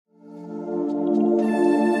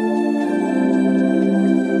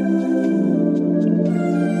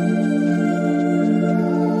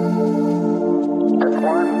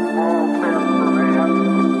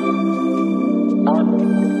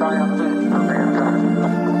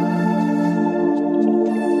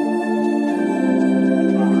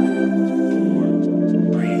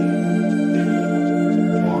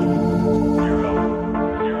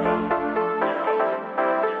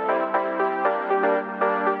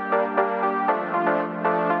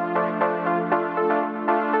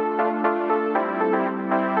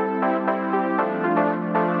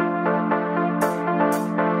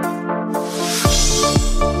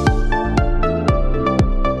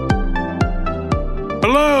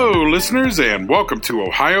Hello, listeners, and welcome to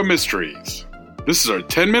Ohio Mysteries. This is our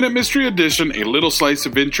 10-minute mystery edition, a little slice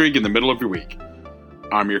of intrigue in the middle of your week.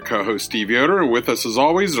 I'm your co-host, Steve Yoder, and with us, as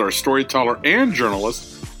always, is our storyteller and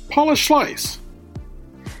journalist, Paula Schleiss.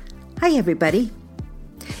 Hi, everybody.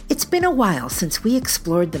 It's been a while since we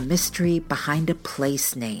explored the mystery behind a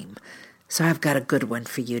place name, so I've got a good one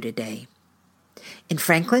for you today. In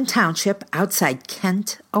Franklin Township, outside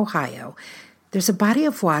Kent, Ohio, there's a body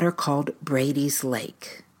of water called Brady's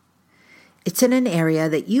Lake. It's in an area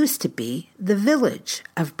that used to be the village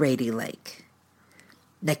of Brady Lake.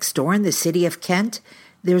 Next door in the city of Kent,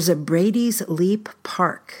 there's a Brady's Leap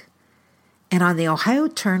Park. And on the Ohio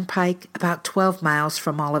Turnpike, about 12 miles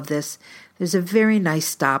from all of this, there's a very nice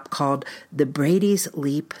stop called the Brady's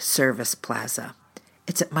Leap Service Plaza.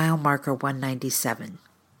 It's at mile marker 197.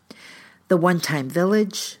 The one-time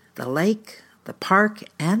village, the lake, the park,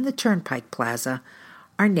 and the Turnpike Plaza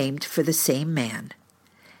are named for the same man,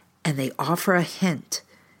 and they offer a hint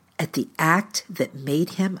at the act that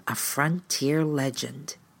made him a frontier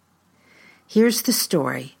legend. Here's the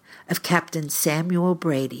story of Captain Samuel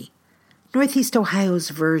Brady, Northeast Ohio's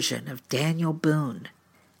version of Daniel Boone,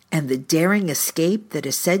 and the daring escape that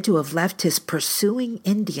is said to have left his pursuing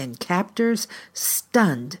Indian captors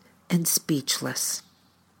stunned and speechless.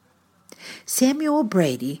 Samuel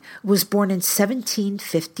Brady was born in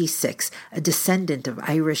 1756, a descendant of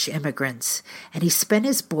Irish immigrants, and he spent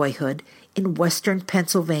his boyhood in western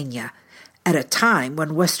Pennsylvania, at a time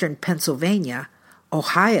when western Pennsylvania,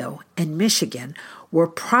 Ohio, and Michigan were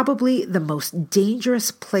probably the most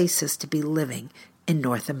dangerous places to be living in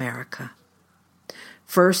North America.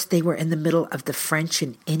 First, they were in the middle of the French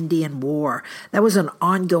and Indian War. That was an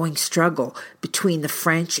ongoing struggle between the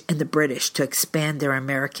French and the British to expand their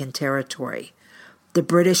American territory. The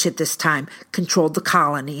British at this time controlled the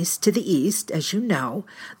colonies to the east, as you know.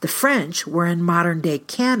 The French were in modern-day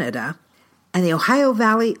Canada, and the Ohio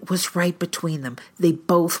Valley was right between them. They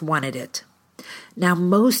both wanted it. Now,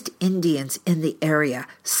 most Indians in the area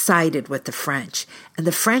sided with the French, and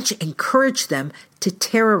the French encouraged them to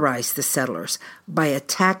terrorize the settlers by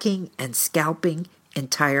attacking and scalping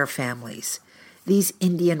entire families. These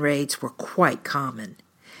Indian raids were quite common,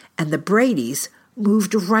 and the Bradys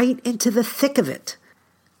moved right into the thick of it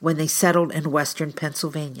when they settled in western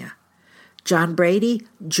Pennsylvania. John Brady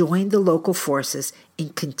joined the local forces in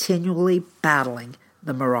continually battling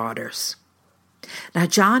the marauders. Now,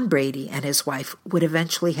 John Brady and his wife would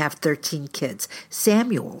eventually have 13 kids.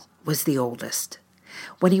 Samuel was the oldest.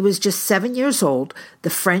 When he was just 7 years old, the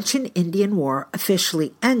French and Indian War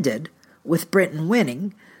officially ended, with Britain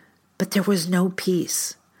winning, but there was no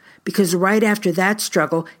peace, because right after that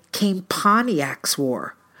struggle came Pontiac's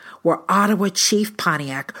War, where Ottawa Chief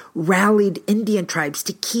Pontiac rallied Indian tribes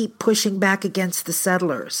to keep pushing back against the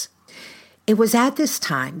settlers. It was at this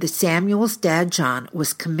time that Samuel's dad, John,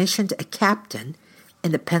 was commissioned a captain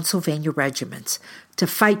in the Pennsylvania regiments to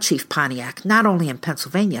fight Chief Pontiac, not only in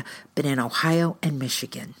Pennsylvania, but in Ohio and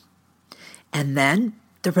Michigan. And then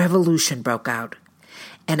the Revolution broke out,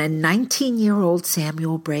 and a 19-year-old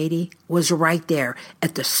Samuel Brady was right there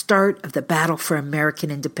at the start of the battle for American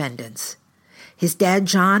independence. His dad,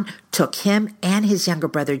 John, took him and his younger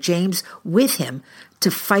brother, James, with him to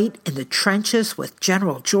fight in the trenches with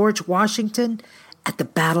General George Washington at the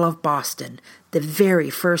Battle of Boston, the very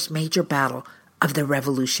first major battle of the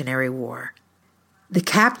Revolutionary War. The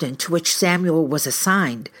captain to which Samuel was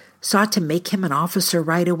assigned sought to make him an officer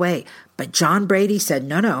right away, but John Brady said,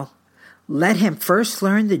 no, let him first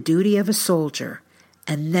learn the duty of a soldier,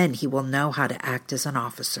 and then he will know how to act as an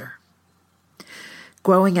officer.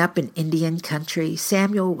 Growing up in Indian country,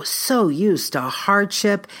 Samuel was so used to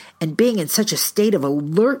hardship and being in such a state of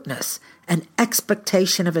alertness and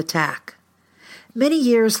expectation of attack. Many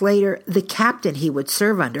years later, the captain he would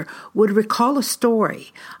serve under would recall a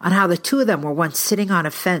story on how the two of them were once sitting on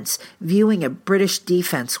a fence viewing a British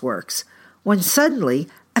defense works, when suddenly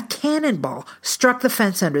a cannonball struck the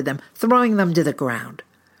fence under them, throwing them to the ground.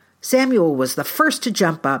 Samuel was the first to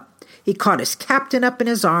jump up. He caught his captain up in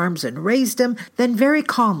his arms and raised him, then very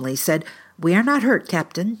calmly said, "We are not hurt,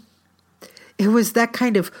 Captain." It was that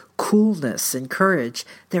kind of coolness and courage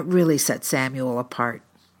that really set Samuel apart.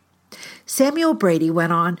 Samuel Brady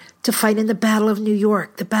went on to fight in the Battle of New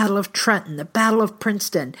York, the Battle of Trenton, the Battle of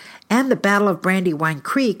Princeton, and the Battle of Brandywine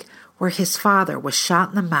Creek, where his father was shot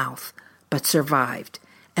in the mouth but survived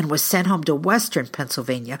and was sent home to western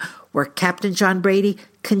Pennsylvania, where Captain John Brady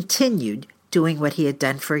continued doing what he had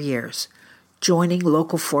done for years, joining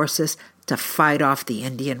local forces to fight off the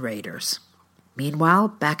Indian raiders. Meanwhile,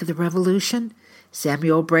 back at the Revolution,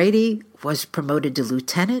 Samuel Brady was promoted to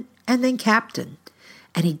lieutenant and then captain,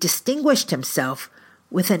 and he distinguished himself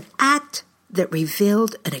with an act that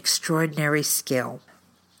revealed an extraordinary skill.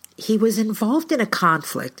 He was involved in a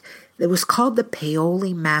conflict that was called the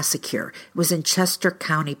Paoli Massacre. It was in Chester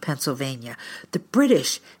County, Pennsylvania. The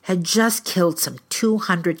British had just killed some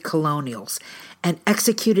 200 colonials and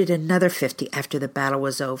executed another 50 after the battle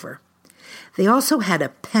was over. They also had a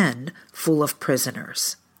pen full of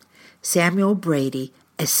prisoners. Samuel Brady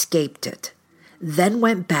escaped it, then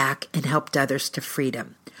went back and helped others to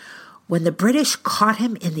freedom. When the British caught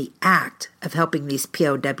him in the act of helping these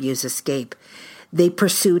POWs escape, they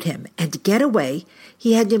pursued him, and to get away,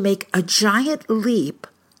 he had to make a giant leap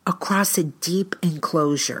across a deep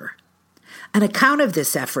enclosure. An account of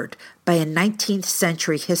this effort by a 19th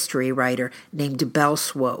century history writer named Bell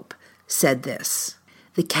Swope said this: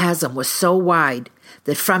 "The chasm was so wide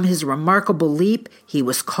that from his remarkable leap he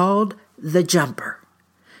was called the Jumper.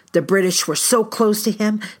 The British were so close to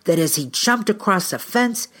him that as he jumped across a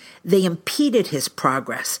fence, they impeded his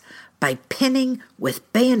progress by pinning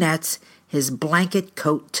with bayonets his blanket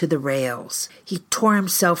coat to the rails. He tore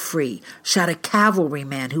himself free, shot a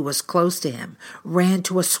cavalryman who was close to him, ran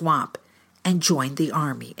to a swamp, and joined the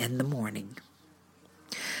army in the morning."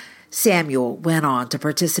 Samuel went on to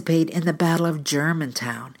participate in the Battle of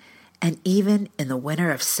Germantown, and even in the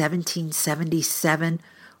winter of 1777,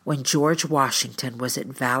 when George Washington was at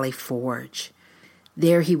Valley Forge.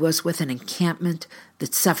 There he was with an encampment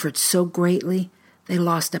that suffered so greatly they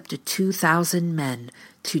lost up to 2,000 men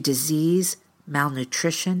to disease,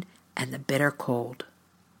 malnutrition, and the bitter cold.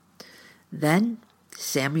 Then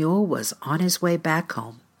Samuel was on his way back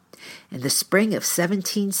home. In the spring of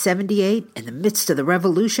 1778, in the midst of the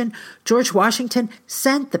Revolution, George Washington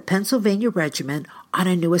sent the Pennsylvania Regiment on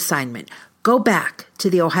a new assignment: go back to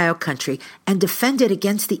the Ohio country and defend it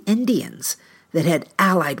against the Indians that had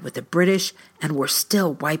allied with the British and were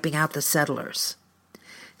still wiping out the settlers.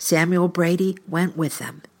 Samuel Brady went with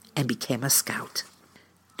them and became a scout.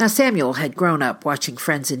 Now, Samuel had grown up watching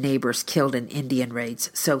friends and neighbors killed in Indian raids,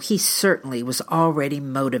 so he certainly was already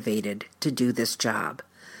motivated to do this job.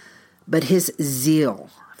 But his zeal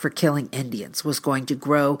for killing Indians was going to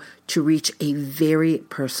grow to reach a very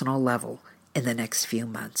personal level in the next few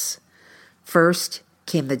months. First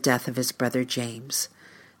came the death of his brother James.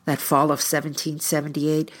 That fall of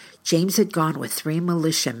 1778, James had gone with 3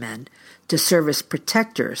 militiamen to serve as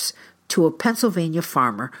protectors to a Pennsylvania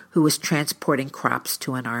farmer who was transporting crops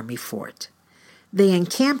to an army fort. They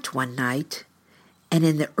encamped one night, and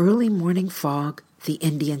in the early morning fog, the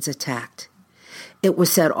Indians attacked. It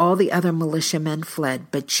was said all the other militiamen fled,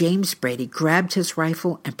 but James Brady grabbed his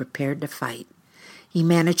rifle and prepared to fight. He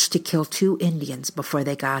managed to kill 2 Indians before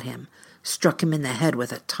they got him, struck him in the head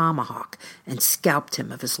with a tomahawk, and scalped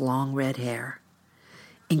him of his long red hair.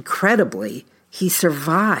 Incredibly, he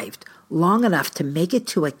survived long enough to make it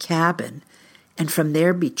to a cabin and from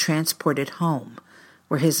there be transported home,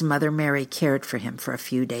 where his mother Mary cared for him for a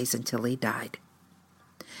few days until he died.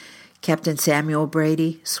 Captain Samuel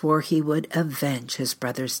Brady swore he would avenge his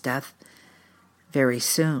brother's death. Very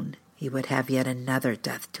soon, he would have yet another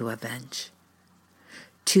death to avenge.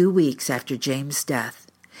 2 weeks after James' death,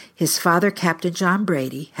 his father, Captain John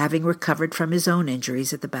Brady, having recovered from his own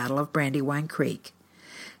injuries at the Battle of Brandywine Creek,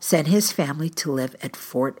 sent his family to live at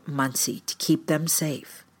Fort Muncie to keep them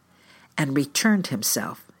safe, and returned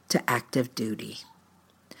himself to active duty.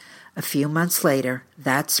 A few months later,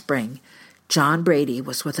 that spring, John Brady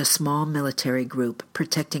was with a small military group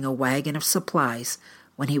protecting a wagon of supplies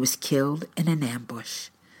when he was killed in an ambush.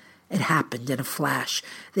 It happened in a flash.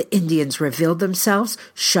 The Indians revealed themselves,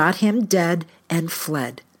 shot him dead, and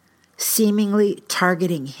fled, seemingly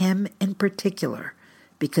targeting him in particular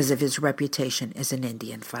because of his reputation as an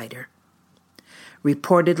Indian fighter.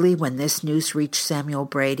 Reportedly, when this news reached Samuel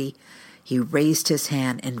Brady, he raised his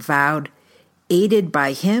hand and vowed, "Aided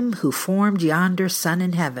by him who formed yonder sun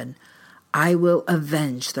in heaven, I will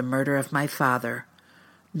avenge the murder of my father,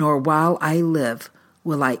 nor while I live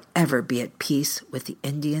will I ever be at peace with the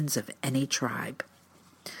Indians of any tribe."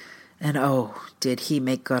 And oh, did he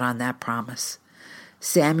make good on that promise.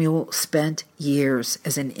 Samuel spent years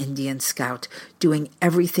as an Indian scout, doing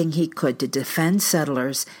everything he could to defend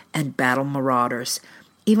settlers and battle marauders,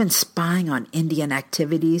 even spying on Indian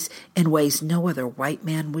activities in ways no other white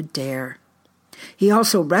man would dare. He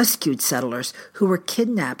also rescued settlers who were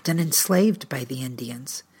kidnapped and enslaved by the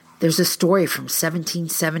Indians. There's a story from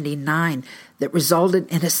 1779 that resulted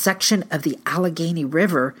in a section of the Allegheny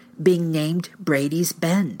River being named Brady's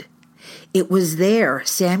Bend. It was there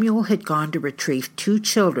Samuel had gone to retrieve 2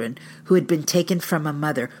 children who had been taken from a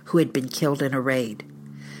mother who had been killed in a raid.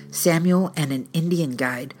 Samuel and an Indian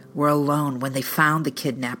guide were alone when they found the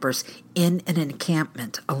kidnappers in an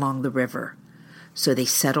encampment along the river. so they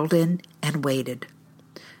settled in and waited.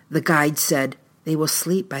 The guide said, "They will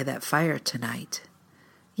sleep by that fire tonight."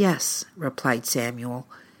 "Yes," replied Samuel,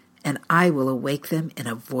 "and I will awake them in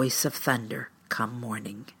a voice of thunder come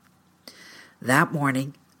morning." That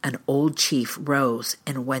morning, an old chief rose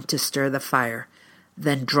and went to stir the fire,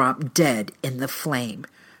 then dropped dead in the flame,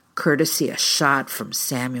 courtesy a shot from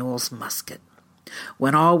Samuel's musket.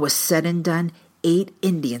 When all was said and done, 8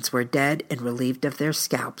 Indians were dead and relieved of their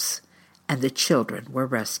scalps, and the children were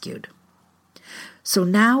rescued. So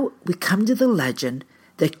now we come to the legend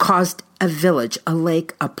that caused a village, a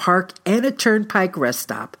lake, a park, and a turnpike rest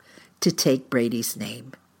stop to take Brady's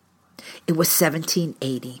name. It was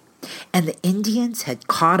 1780, and the Indians had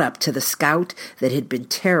caught up to the scout that had been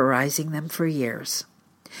terrorizing them for years.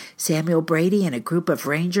 Samuel Brady and a group of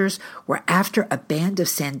rangers were after a band of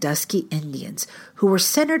Sandusky Indians who were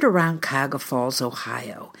centered around Cuyahoga Falls,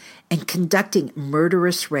 Ohio, and conducting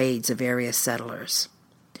murderous raids of area settlers.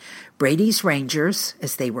 Brady's Rangers,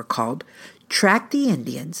 as they were called, tracked the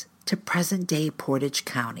Indians to present-day Portage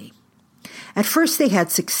County. At first they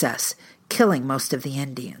had success, killing most of the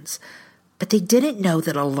Indians, but they didn't know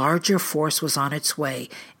that a larger force was on its way,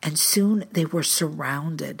 and soon they were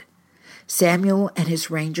surrounded. Samuel and his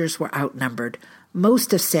rangers were outnumbered.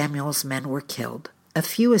 Most of Samuel's men were killed. A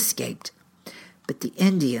few escaped, but the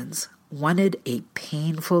Indians wanted a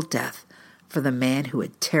painful death for the man who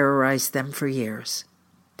had terrorized them for years.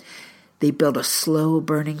 They built a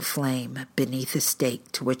slow-burning flame beneath the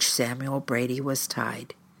stake to which Samuel Brady was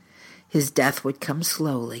tied. His death would come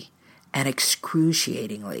slowly and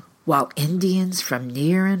excruciatingly, while Indians from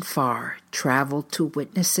near and far traveled to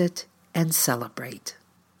witness it and celebrate.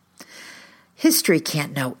 History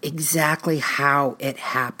can't know exactly how it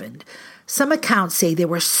happened. Some accounts say there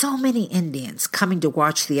were so many Indians coming to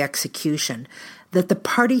watch the execution that the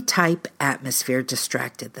party-type atmosphere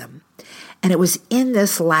distracted them. And it was in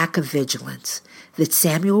this lack of vigilance that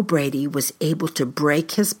Samuel Brady was able to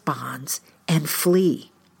break his bonds and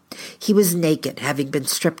flee. He was naked, having been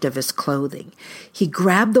stripped of his clothing. He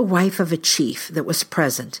grabbed the wife of a chief that was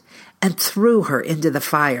present and threw her into the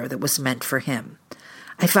fire that was meant for him.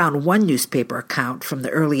 I found one newspaper account from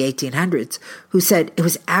the early 1800s who said it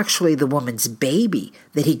was actually the woman's baby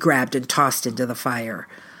that he grabbed and tossed into the fire.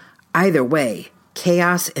 Either way,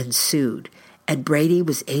 chaos ensued, and Brady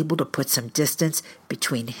was able to put some distance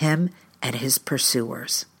between him and his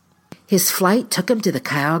pursuers. His flight took him to the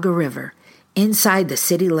Cuyahoga River, inside the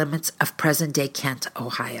city limits of present-day Kent,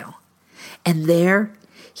 Ohio. And there,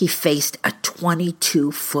 he faced a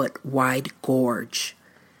 22-foot wide gorge.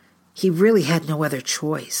 He really had no other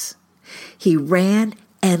choice. He ran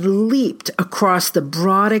and leaped across the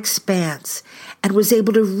broad expanse and was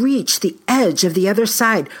able to reach the edge of the other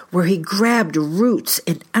side, where he grabbed roots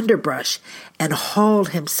and underbrush and hauled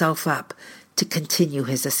himself up to continue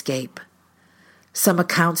his escape. Some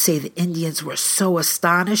accounts say the Indians were so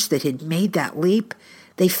astonished that he'd made that leap,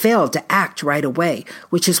 they failed to act right away,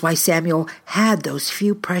 which is why Samuel had those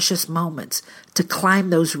few precious moments to climb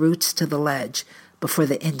those roots to the ledge before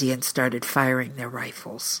the Indians started firing their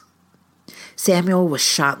rifles. Samuel was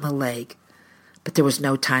shot in the leg, but there was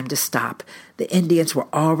no time to stop. The Indians were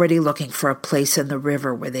already looking for a place in the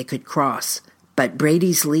river where they could cross, but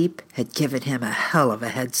Brady's leap had given him a hell of a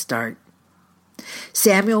head start.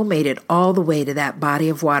 Samuel made it all the way to that body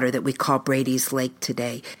of water that we call Brady's Lake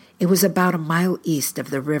today. It was about a mile east of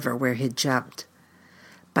the river where he'd jumped.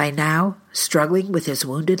 By now, struggling with his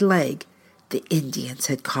wounded leg, the Indians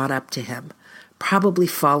had caught up to him, probably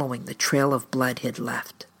following the trail of blood he'd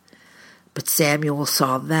left. But Samuel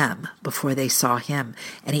saw them before they saw him,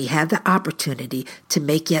 and he had the opportunity to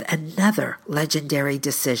make yet another legendary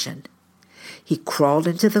decision. He crawled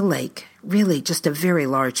into the lake, really just a very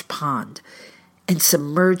large pond, and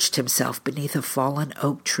submerged himself beneath a fallen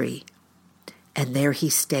oak tree. And there he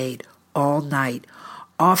stayed all night,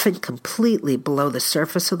 often completely below the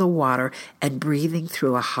surface of the water and breathing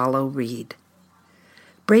through a hollow reed.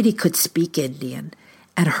 Brady could speak Indian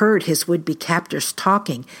and heard his would-be captors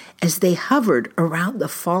talking as they hovered around the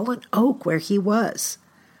fallen oak where he was.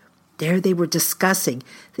 There they were discussing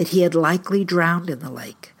that he had likely drowned in the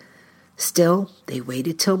lake. Still, they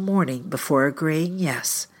waited till morning before agreeing,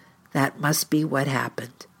 yes, that must be what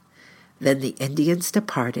happened. Then the Indians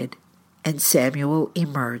departed, and Samuel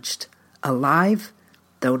emerged, alive,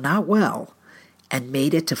 though not well, and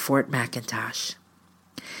made it to Fort McIntosh.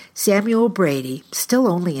 Samuel Brady, still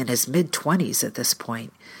only in his mid-20s at this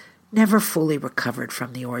point, never fully recovered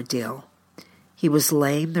from the ordeal. He was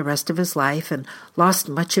lame the rest of his life and lost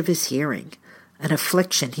much of his hearing, an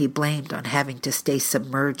affliction he blamed on having to stay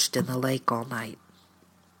submerged in the lake all night.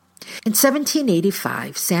 In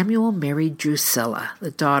 1785, Samuel married Drusilla,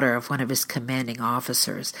 the daughter of one of his commanding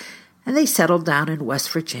officers, and they settled down in West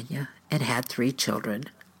Virginia and had 3 children.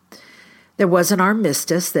 There was an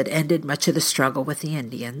armistice that ended much of the struggle with the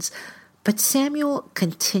Indians, but Samuel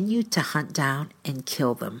continued to hunt down and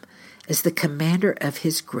kill them as the commander of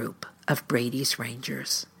his group of Brady's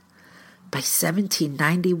Rangers. By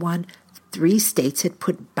 1791, 3 states had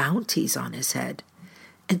put bounties on his head,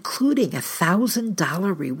 including a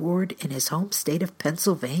 $1,000 reward in his home state of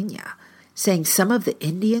Pennsylvania, saying some of the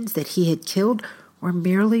Indians that he had killed were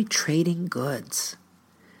merely trading goods.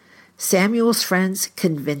 Samuel's friends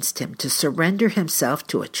convinced him to surrender himself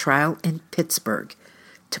to a trial in Pittsburgh.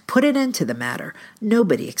 To put an end to the matter,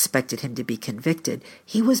 nobody expected him to be convicted.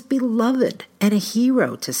 He was beloved and a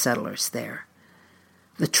hero to settlers there.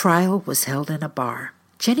 The trial was held in a bar.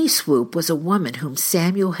 Jenny Swoop was a woman whom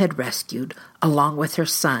Samuel had rescued, along with her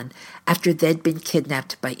son, after they'd been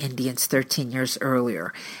kidnapped by Indians 13 years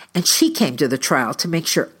earlier, and she came to the trial to make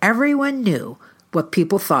sure everyone knew what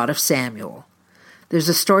people thought of Samuel. There's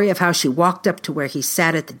a story of how she walked up to where he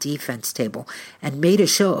sat at the defense table and made a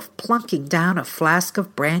show of plunking down a flask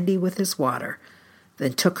of brandy with his water,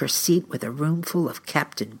 then took her seat with a room full of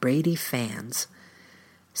Captain Brady fans.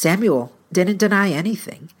 Samuel didn't deny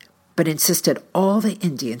anything, but insisted all the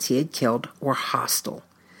Indians he had killed were hostile.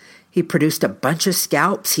 He produced a bunch of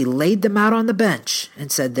scalps, he laid them out on the bench, and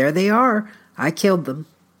said, "There they are, I killed them."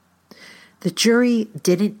 The jury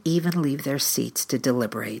didn't even leave their seats to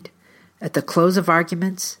deliberate. At the close of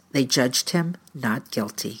arguments, they judged him not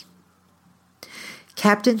guilty.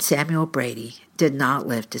 Captain Samuel Brady did not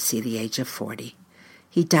live to see the age of 40.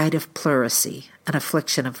 He died of pleurisy, an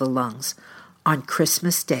affliction of the lungs, on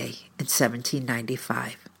Christmas Day in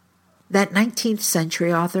 1795. That 19th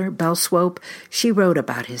century author, Belle Swope, she wrote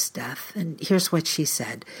about his death, and here's what she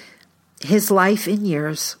said. His life in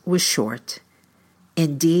years was short,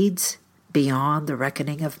 in deeds beyond the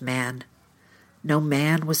reckoning of man. No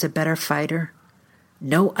man was a better fighter.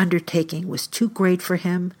 No undertaking was too great for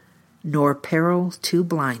him, nor peril too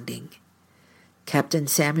blinding. Captain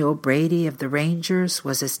Samuel Brady of the Rangers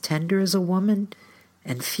was as tender as a woman,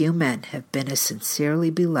 and few men have been as sincerely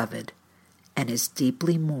beloved and as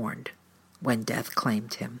deeply mourned when death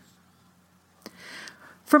claimed him.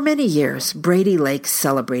 For many years, Brady Lake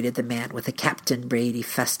celebrated the man with a Captain Brady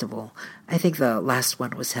Festival. I think the last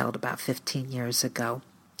one was held about 15 years ago.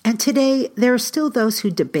 And today, there are still those who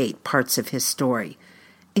debate parts of his story,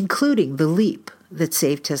 including the leap that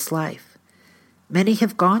saved his life. Many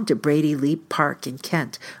have gone to Brady Leap Park in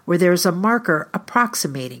Kent, where there is a marker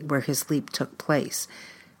approximating where his leap took place,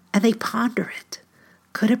 and they ponder it.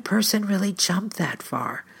 Could a person really jump that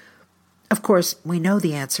far? Of course, we know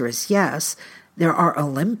the answer is yes. There are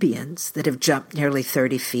Olympians that have jumped nearly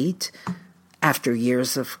 30 feet after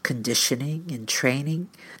years of conditioning and training.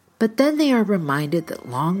 But then they are reminded that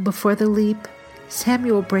long before the leap,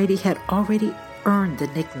 Samuel Brady had already earned the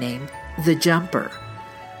nickname the Jumper,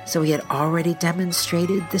 so he had already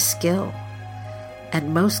demonstrated the skill.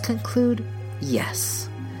 And most conclude, yes,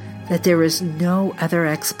 that there is no other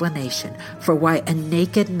explanation for why a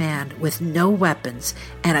naked man with no weapons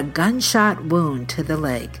and a gunshot wound to the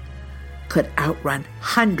leg could outrun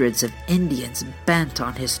hundreds of Indians bent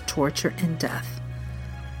on his torture and death,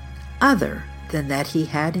 other than that he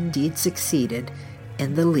had indeed succeeded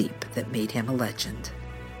in the leap that made him a legend.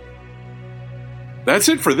 That's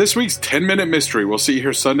it for this week's 10-Minute Mystery. We'll see you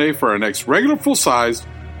here Sunday for our next regular full-sized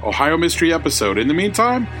Ohio Mystery episode. In the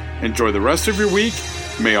meantime, enjoy the rest of your week.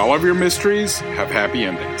 May all of your mysteries have happy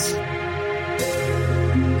endings.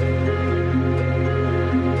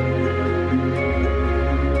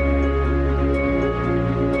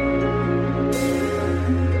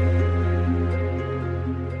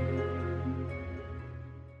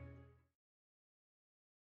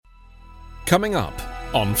 Coming up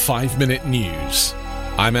on 5-Minute News,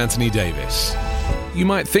 I'm Anthony Davis. You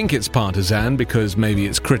might think it's partisan because maybe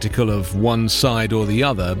it's critical of one side or the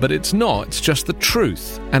other, but it's not. It's just the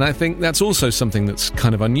truth. And I think that's also something that's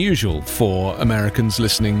kind of unusual for Americans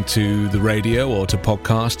listening to the radio or to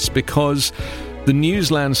podcasts, because the news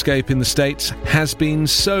landscape in the States has been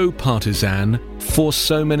so partisan for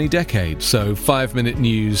so many decades. So 5-Minute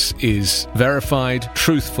News is verified,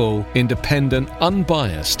 truthful, independent,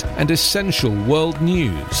 unbiased, and essential world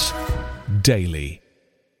news daily.